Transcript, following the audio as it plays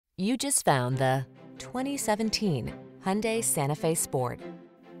You just found the 2017 Hyundai Santa Fe Sport.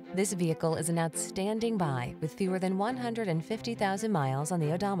 This vehicle is an outstanding buy with fewer than 150,000 miles on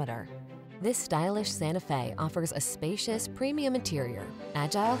the odometer. This stylish Santa Fe offers a spacious premium interior,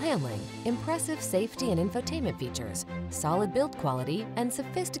 agile handling, impressive safety and infotainment features, solid build quality, and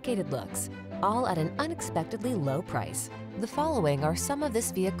sophisticated looks, all at an unexpectedly low price. The following are some of this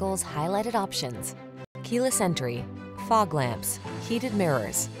vehicle's highlighted options: keyless entry, fog lamps, heated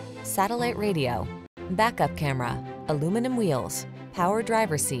mirrors, satellite radio, backup camera, aluminum wheels, power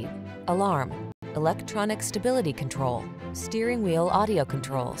driver's seat, alarm, electronic stability control, steering wheel audio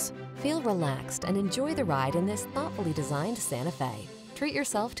controls. Feel relaxed and enjoy the ride in this thoughtfully designed Santa Fe. Treat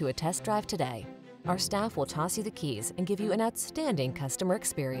yourself to a test drive today. Our staff will toss you the keys and give you an outstanding customer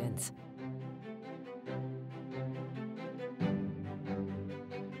experience.